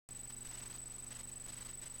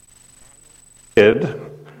Kid,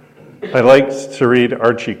 I liked to read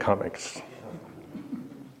Archie comics.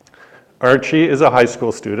 Archie is a high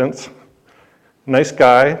school student, nice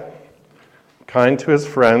guy, kind to his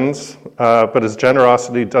friends, but his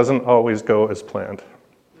generosity doesn't always go as planned.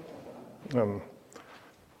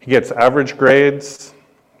 He gets average grades,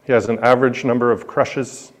 he has an average number of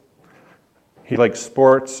crushes, he likes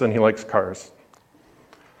sports, and he likes cars.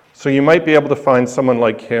 So you might be able to find someone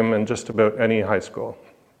like him in just about any high school.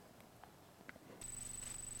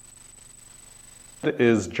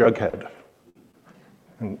 Is Jughead.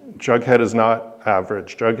 And Jughead is not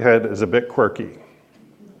average. Jughead is a bit quirky.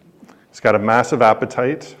 He's got a massive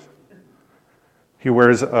appetite. He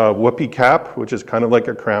wears a whoopee cap, which is kind of like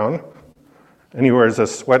a crown. And he wears a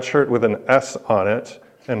sweatshirt with an S on it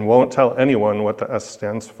and won't tell anyone what the S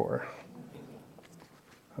stands for.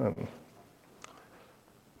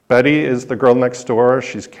 Betty is the girl next door.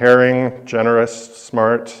 She's caring, generous,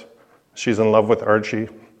 smart. She's in love with Archie.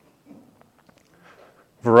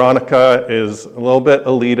 Veronica is a little bit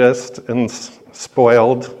elitist and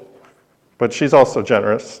spoiled, but she's also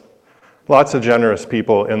generous. Lots of generous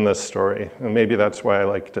people in this story, and maybe that's why I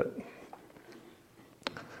liked it.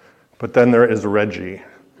 But then there is Reggie.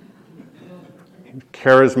 He's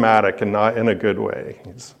charismatic and not in a good way.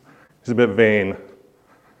 He's a bit vain.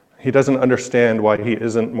 He doesn't understand why he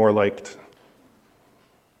isn't more liked.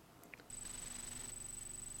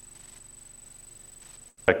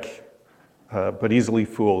 But easily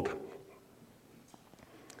fooled.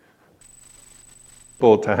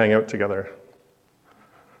 People to hang out together.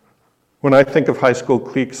 When I think of high school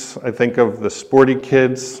cliques, I think of the sporty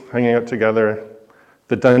kids hanging out together,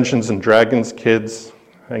 the Dungeons and Dragons kids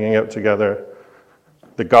hanging out together,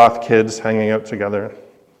 the goth kids hanging out together.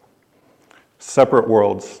 Separate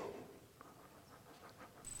worlds.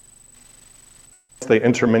 They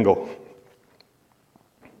intermingle.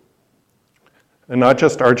 And not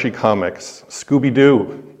just Archie comics,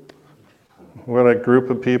 Scooby-Doo. What a group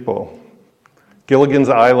of people. Gilligan's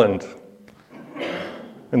Island.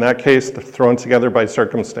 In that case, they're thrown together by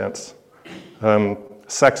circumstance.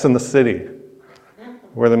 Sex and the City,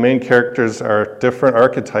 where the main characters are different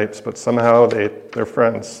archetypes, but somehow they're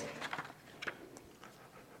friends.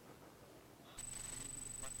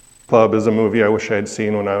 Club is a movie I wish I had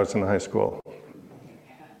seen when I was in high school.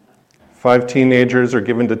 5 teenagers are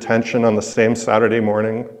given detention on the same Saturday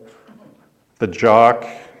morning. The jock,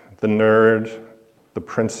 the nerd, the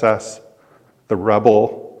princess, the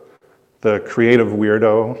rebel, the creative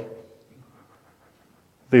weirdo.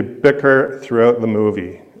 They bicker throughout the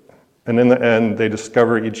movie, and in the end, they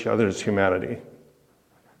discover each other's humanity.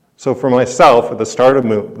 So for myself, at the start of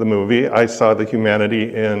the movie, I saw the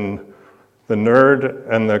humanity in the nerd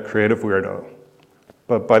and the creative weirdo.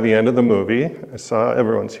 But by the end of the movie, I saw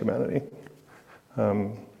everyone's humanity.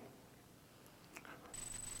 The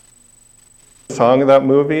song of that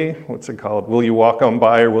movie, what's it called? Will You Walk On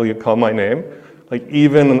By or Will You Call My Name? Like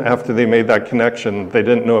even after they made that connection, they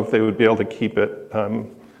didn't know if they would be able to keep it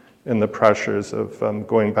in the pressures of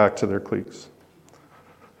going back to their cliques.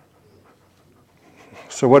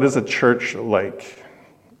 So what is a church like?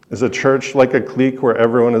 Is a church like a clique where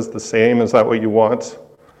everyone is the same? Is that what you want?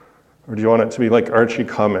 Or do you want it to be like Archie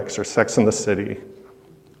comics or Sex and the City,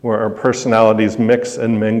 where our personalities mix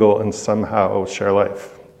and mingle and somehow share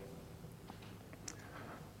life?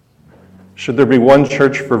 Should there be one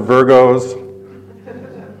church for Virgos,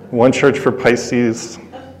 one church for Pisces,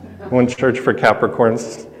 one church for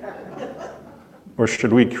Capricorns? Or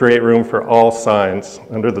should we create room for all signs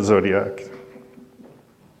under the zodiac?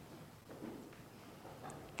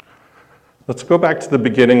 Let's go back to the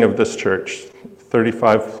beginning of this church,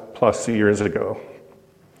 35 plus years ago.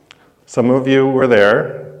 Some of you were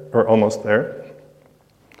there, or almost there.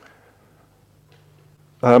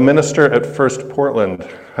 A minister at First Portland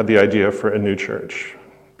had the idea for a new church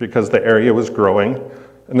because the area was growing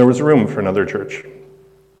and there was room for another church.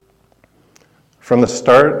 From the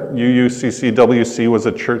start, UUCCWC was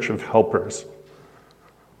a church of helpers,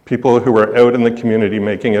 people who were out in the community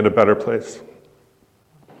making it a better place.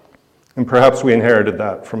 And perhaps we inherited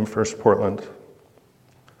that from First Portland.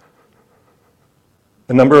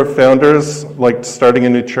 A number of founders liked starting a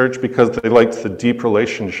new church because they liked the deep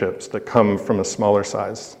relationships that come from a smaller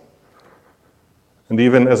size. And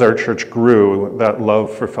even as our church grew, that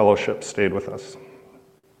love for fellowship stayed with us.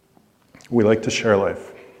 We like to share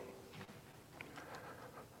life.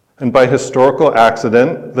 And by historical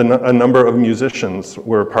accident, a number of musicians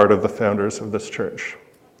were part of the founders of this church.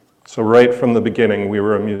 So right from the beginning, we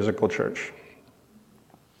were a musical church.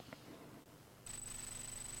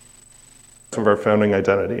 Of our founding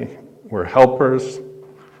identity. We're helpers,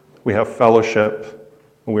 we have fellowship,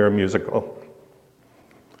 and we are musical.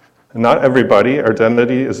 And not everybody, our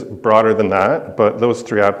identity is broader than that, but those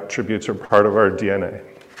three attributes are part of our DNA.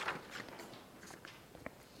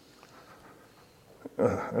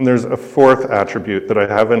 And there's a fourth attribute that I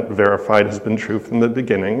haven't verified has been true from the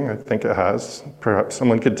beginning. I think it has. Perhaps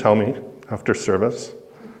someone could tell me after service.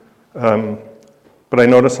 But I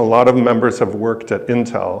notice a lot of members have worked at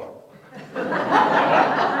Intel.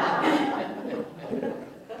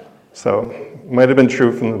 So it might have been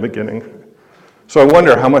true from the beginning. So I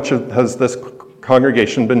wonder how much has this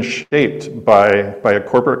congregation been shaped by a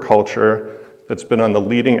corporate culture that's been on the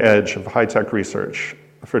leading edge of high-tech research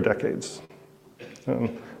for decades.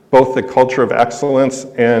 Both the culture of excellence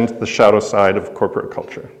and the shadow side of corporate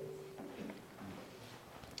culture.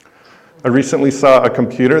 I recently saw a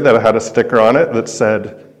computer that had a sticker on it that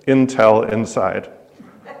said, Intel inside.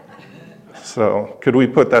 So could we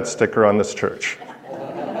put that sticker on this church?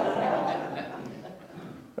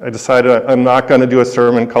 I decided I'm not going to do a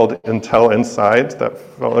sermon called Intel Inside. That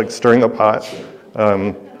felt like stirring the pot,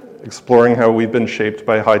 exploring how we've been shaped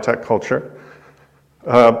by high-tech culture.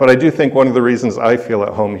 But I do think one of the reasons I feel at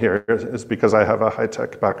home here is because I have a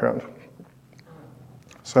high-tech background.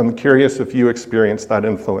 So I'm curious if you experience that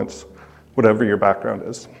influence, whatever your background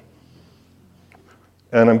is.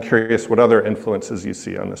 And I'm curious what other influences you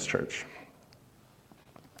see on this church.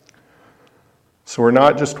 So we're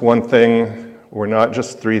not just one thing, we're not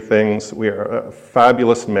just three things, we are a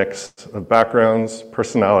fabulous mix of backgrounds,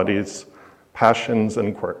 personalities, passions,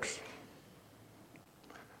 and quirks.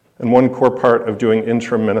 And one core part of doing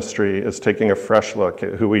interim ministry is taking a fresh look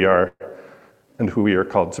at who we are and who we are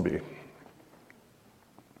called to be.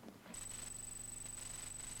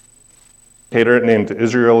 A educator named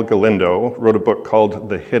Israel Galindo wrote a book called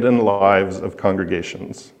The Hidden Lives of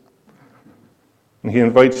Congregations. And he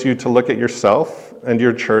invites you to look at yourself and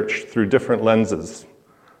your church through different lenses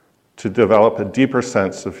to develop a deeper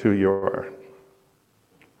sense of who you are.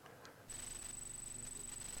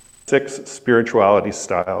 6 spirituality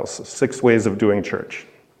styles, 6 ways of doing church.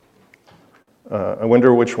 I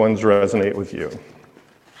wonder which ones resonate with you.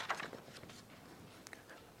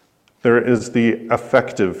 There is the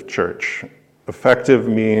affective church. Affective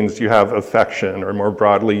means you have affection, or more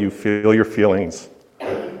broadly, you feel your feelings.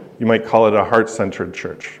 You might call it a heart-centered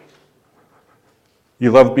church.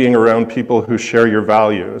 You love being around people who share your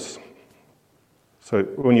values. So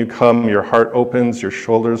when you come, your heart opens, your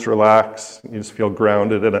shoulders relax, you just feel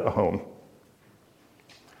grounded and at home.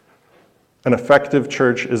 An effective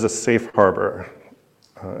church is a safe harbor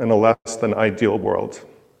in a less than ideal world.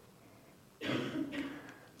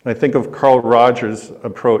 And I think of Carl Rogers'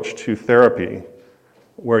 approach to therapy,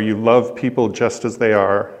 where you love people just as they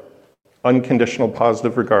are, unconditional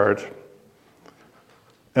positive regard,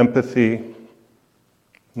 empathy,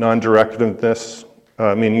 non-directiveness,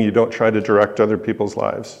 meaning you don't try to direct other people's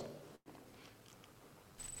lives.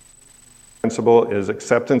 The principle is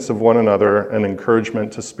acceptance of one another and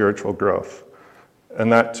encouragement to spiritual growth.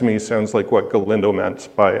 And that to me sounds like what Galindo meant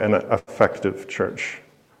by an effective church.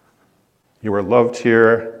 You are loved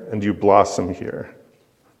here and you blossom here.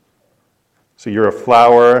 So you're a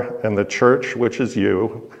flower, and the church, which is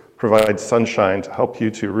you, provides sunshine to help you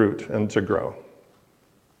to root and to grow.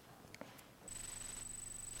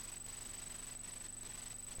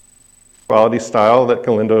 Quality style that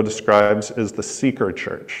Galindo describes is the seeker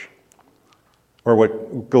church, or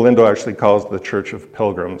what Galindo actually calls the church of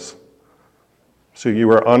pilgrims. So you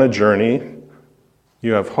are on a journey,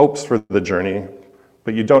 you have hopes for the journey,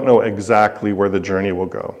 but you don't know exactly where the journey will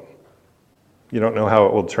go. You don't know how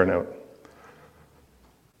it will turn out.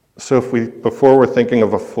 So before we're thinking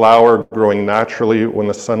of a flower growing naturally when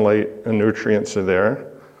the sunlight and nutrients are there,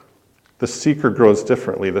 the seeker grows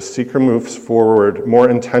differently. The seeker moves forward more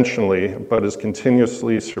intentionally, but is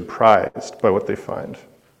continuously surprised by what they find.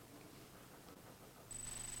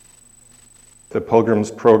 The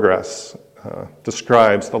Pilgrim's Progress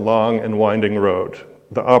describes the long and winding road,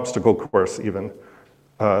 the obstacle course even,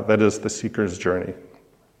 that is the seeker's journey.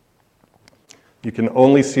 You can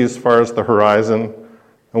only see as far as the horizon,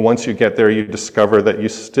 and once you get there, you discover that you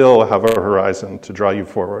still have a horizon to draw you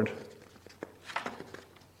forward.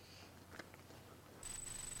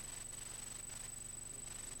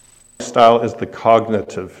 Style is the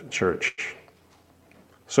cognitive church.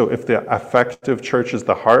 So if the affective church is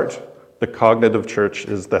the heart, the cognitive church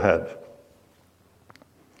is the head.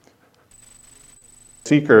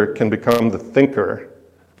 Seeker can become the thinker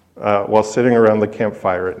while sitting around the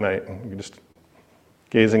campfire at night. You're just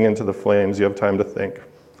gazing into the flames, you have time to think.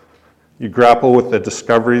 You grapple with the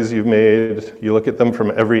discoveries you've made, you look at them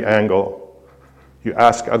from every angle. You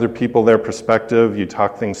ask other people their perspective, you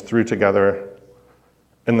talk things through together,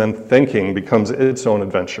 and then thinking becomes its own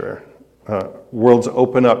adventure. worlds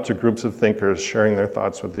open up to groups of thinkers sharing their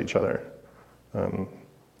thoughts with each other.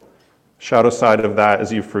 Shadow side of that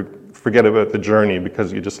is you forget about the journey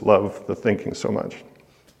because you just love the thinking so much.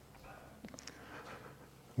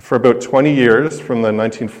 For about 20 years, from the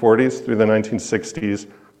 1940s through the 1960s,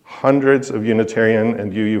 hundreds of Unitarian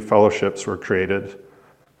and UU fellowships were created.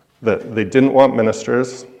 That they didn't want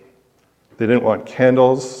ministers, they didn't want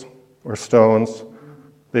candles or stones,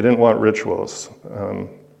 they didn't want rituals.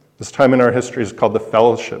 This time in our history is called the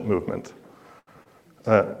fellowship movement.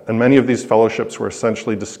 And many of these fellowships were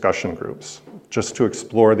essentially discussion groups, just to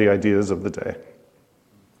explore the ideas of the day.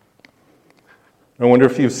 I wonder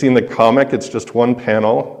if you've seen the comic. It's just one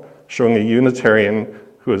panel showing a Unitarian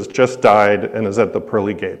who has just died and is at the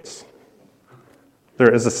pearly gates.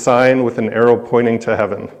 There is a sign with an arrow pointing to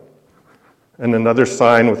heaven, and another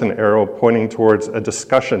sign with an arrow pointing towards a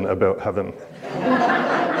discussion about heaven.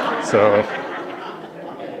 So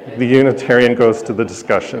the Unitarian goes to the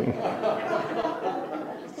discussion.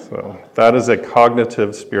 So that is a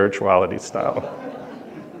cognitive spirituality style.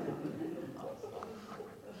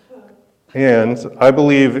 And I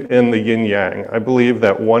believe in the yin-yang. I believe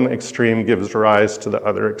that one extreme gives rise to the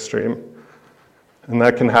other extreme. And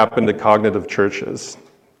that can happen to cognitive churches.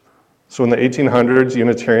 So in the 1800s,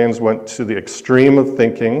 Unitarians went to the extreme of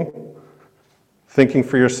thinking. Thinking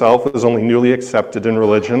for yourself was only newly accepted in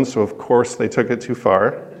religion, so of course they took it too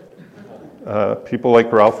far. People like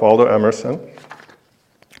Ralph Waldo Emerson.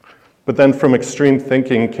 But then from extreme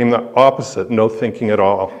thinking came the opposite, no thinking at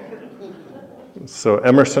all. So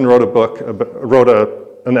Emerson wrote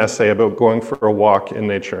an essay about going for a walk in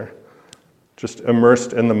nature, just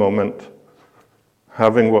immersed in the moment,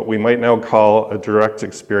 having what we might now call a direct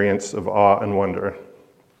experience of awe and wonder.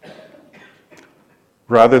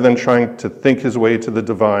 Rather than trying to think his way to the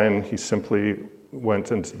divine, he simply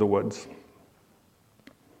went into the woods.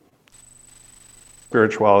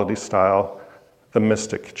 Spirituality style, the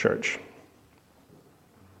mystic church.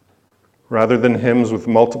 Rather than hymns with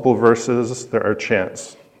multiple verses, there are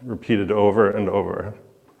chants repeated over and over.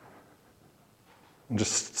 And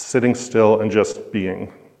just sitting still and just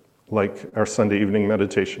being, like our Sunday evening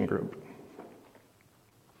meditation group.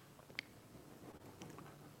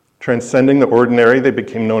 Transcending the ordinary, they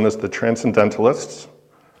became known as the Transcendentalists.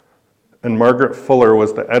 And Margaret Fuller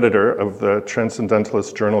was the editor of the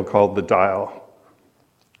Transcendentalist journal called The Dial.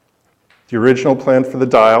 The original plan for The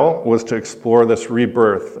Dial was to explore this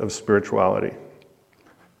rebirth of spirituality.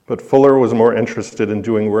 But Fuller was more interested in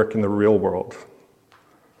doing work in the real world.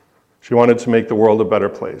 She wanted to make the world a better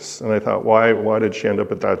place. And I thought, why did she end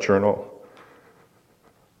up at that journal?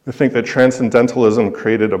 I think that Transcendentalism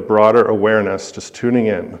created a broader awareness, just tuning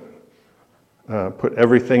in, put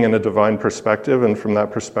everything in a divine perspective, and from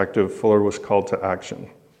that perspective, Fuller was called to action.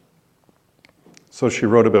 So she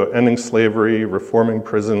wrote about ending slavery, reforming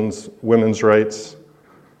prisons, women's rights.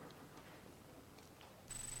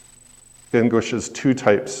 Distinguishes two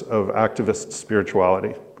types of activist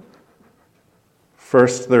spirituality.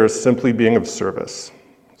 First, there is simply being of service.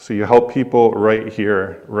 So you help people right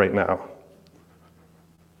here, right now.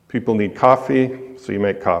 People need coffee, so you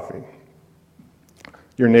make coffee.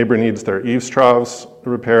 Your neighbor needs their eaves troughs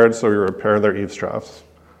repaired, so you repair their eaves troughs.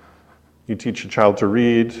 You teach a child to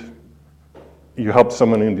read. You help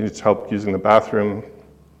someone who needs help using the bathroom.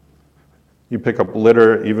 You pick up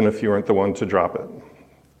litter even if you aren't the one to drop it.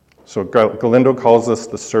 So Galindo calls this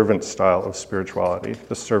the servant style of spirituality,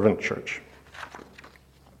 the servant church.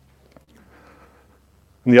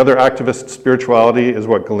 And the other activist spirituality is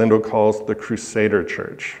what Galindo calls the crusader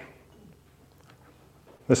church.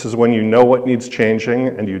 This is when you know what needs changing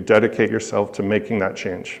and you dedicate yourself to making that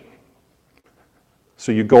change.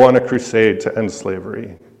 So you go on a crusade to end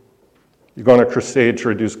slavery. You go on a crusade to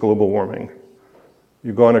reduce global warming.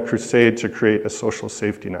 You go on a crusade to create a social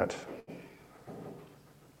safety net.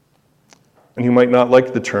 And you might not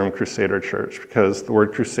like the term crusader church because the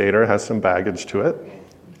word crusader has some baggage to it.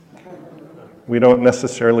 We don't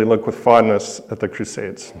necessarily look with fondness at the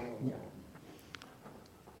crusades.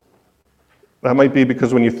 That might be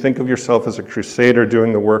because when you think of yourself as a crusader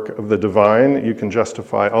doing the work of the divine, you can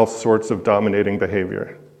justify all sorts of dominating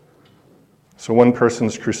behavior. So one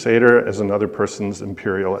person's crusader is another person's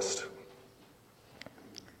imperialist.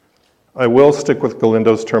 I will stick with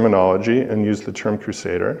Galindo's terminology and use the term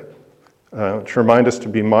crusader to remind us to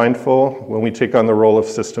be mindful when we take on the role of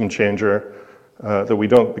system changer, that we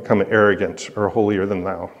don't become arrogant or holier than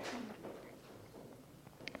thou.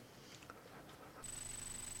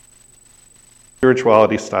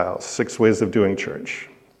 Spirituality styles, 6 ways of doing church.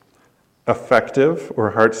 Affective or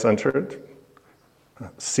heart-centered,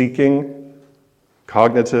 seeking,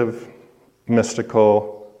 cognitive,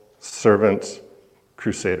 mystical, servant,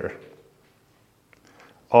 crusader.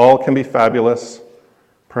 All can be fabulous.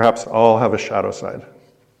 Perhaps all have a shadow side.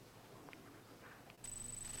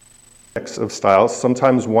 Mix of styles.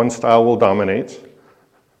 Sometimes one style will dominate,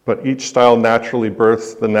 but each style naturally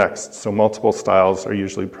births the next, so multiple styles are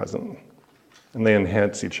usually present, and they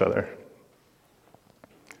enhance each other.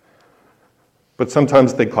 But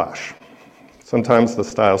sometimes they clash. Sometimes the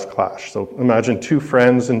styles clash. So imagine two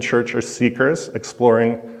friends in church or seekers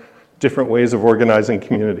exploring different ways of organizing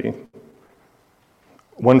community.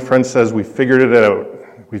 One friend says, "We figured it out.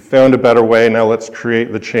 We found a better way. Now let's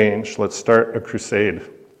create the change. Let's start a crusade."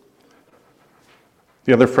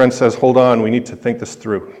 The other friend says, "Hold on, we need to think this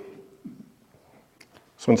through."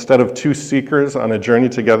 So instead of two seekers on a journey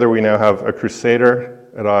together, we now have a crusader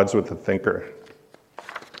at odds with a thinker.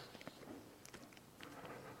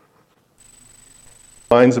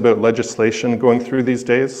 Lines about legislation going through these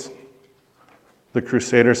days. The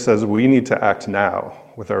crusader says we need to act now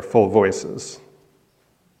with our full voices.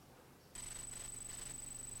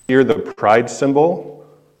 Here, the pride symbol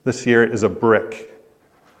this year is a brick,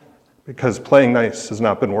 because playing nice has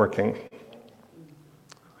not been working.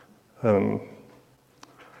 The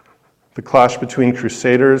clash between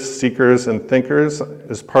crusaders, seekers, and thinkers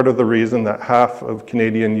is part of the reason that half of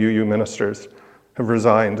Canadian UU ministers have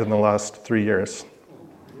resigned in the last 3 years.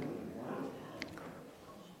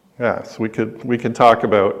 Yeah, so we could talk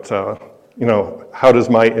about, how does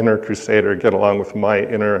my inner crusader get along with my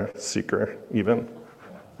inner seeker, even.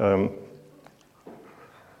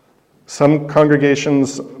 Some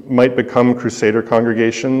congregations might become crusader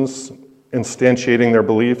congregations. Instantiating their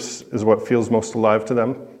beliefs is what feels most alive to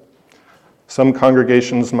them. Some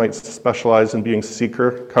congregations might specialize in being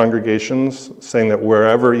seeker congregations, saying that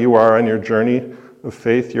wherever you are on your journey of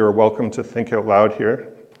faith, you are welcome to think out loud here.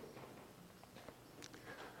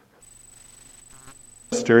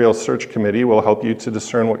 The ministerial search committee will help you to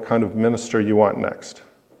discern what kind of minister you want next.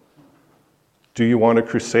 Do you want a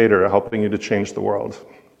crusader helping you to change the world?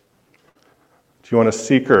 Do you want a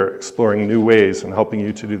seeker exploring new ways and helping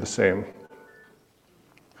you to do the same?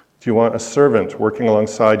 Do you want a servant working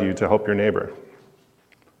alongside you to help your neighbor?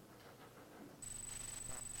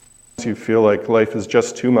 Do you feel like life is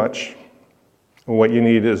just too much? And what you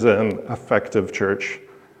need is an effective church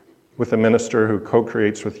with a minister who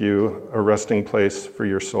co-creates with you a resting place for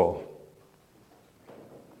your soul.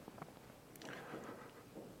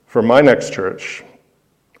 For my next church,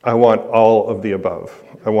 I want all of the above.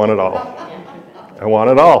 I want it all. I want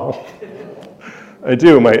it all. I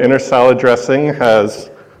do. My inner salad dressing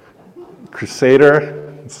has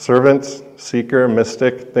crusader, servant, seeker,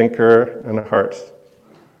 mystic, thinker, and a heart.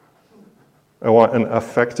 I want an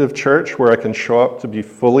effective church where I can show up to be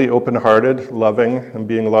fully open-hearted, loving, and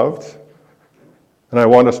being loved. And I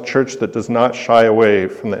want a church that does not shy away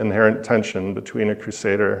from the inherent tension between a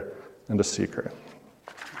crusader and a seeker.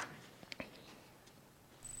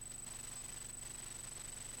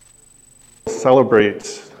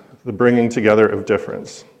 Celebrate the bringing together of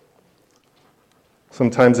difference.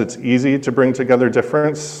 Sometimes it's easy to bring together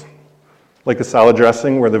difference, like a salad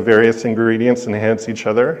dressing where the various ingredients enhance each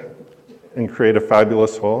other and create a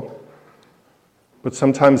fabulous whole. But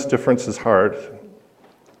sometimes difference is hard.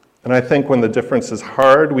 And I think when the difference is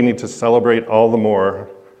hard, we need to celebrate all the more,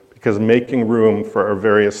 because making room for our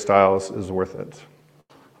various styles is worth it.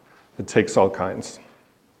 It takes all kinds.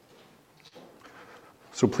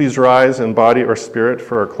 So please rise in body or spirit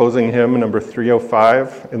for our closing hymn, number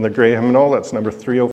 305 in the gray hymnal. That's number 305.